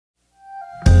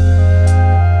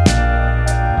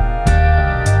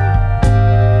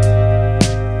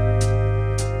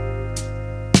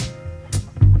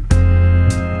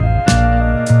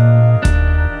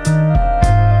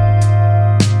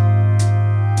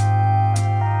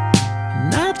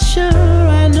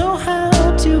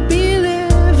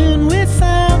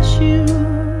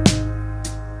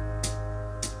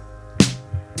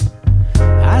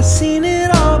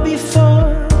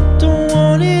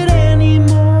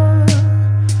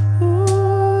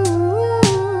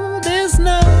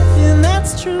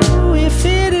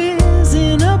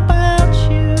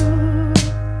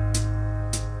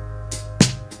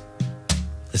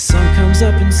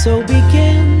so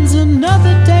begins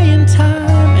another day in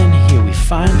time, and here we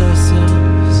find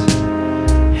ourselves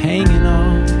hanging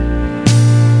on.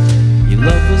 Your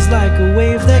love was like a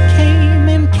wave that came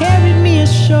and carried me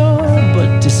ashore,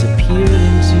 but disappeared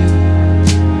into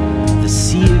the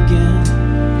sea again.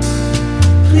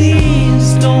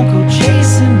 Please don't go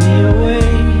chasing me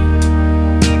away.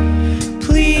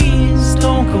 Please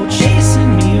don't go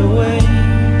chasing me away.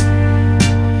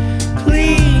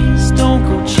 Please don't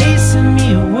go chasing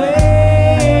me away.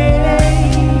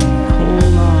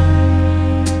 Hold on,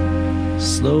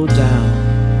 slow down,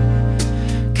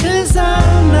 'cause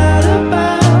I'm not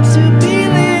about to be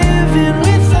living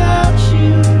without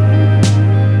you.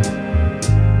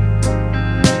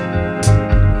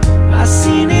 I've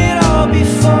seen it all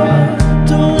before,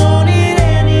 don't want it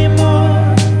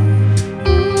anymore.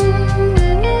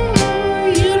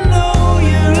 You know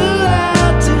you're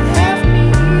allowed to have me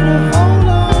to hold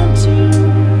on to.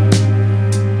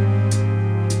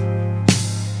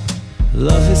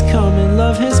 Love has come and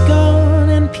love has gone,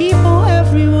 and people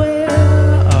everywhere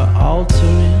are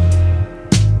altering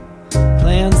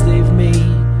plans they've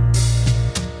made.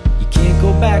 You can't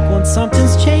go back once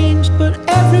something's changed, but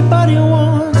everybody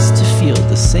wants to feel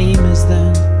the same as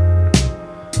then,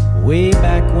 way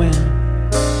back when.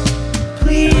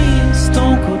 Please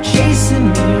don't go chasing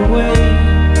me away.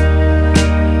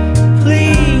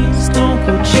 Please don't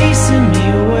go chasing me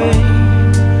away.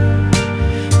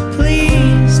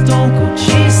 Please don't go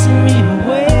chasing me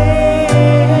away.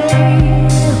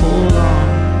 Hold on,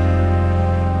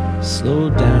 slow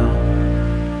down.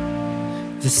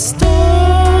 The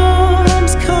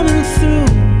storm's coming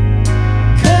through,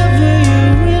 cover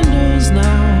your windows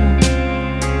now.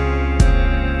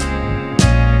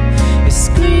 It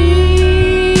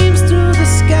screams through the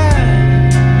sky,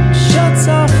 shuts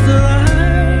off the light.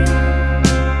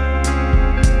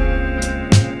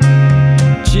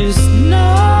 Just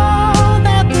know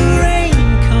that the rain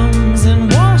comes and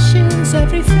washes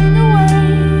everything away.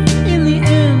 In the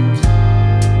end,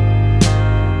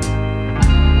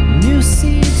 new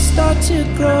seeds start to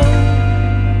grow.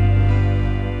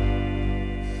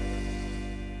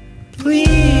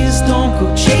 Please don't go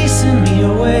chasing me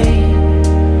away.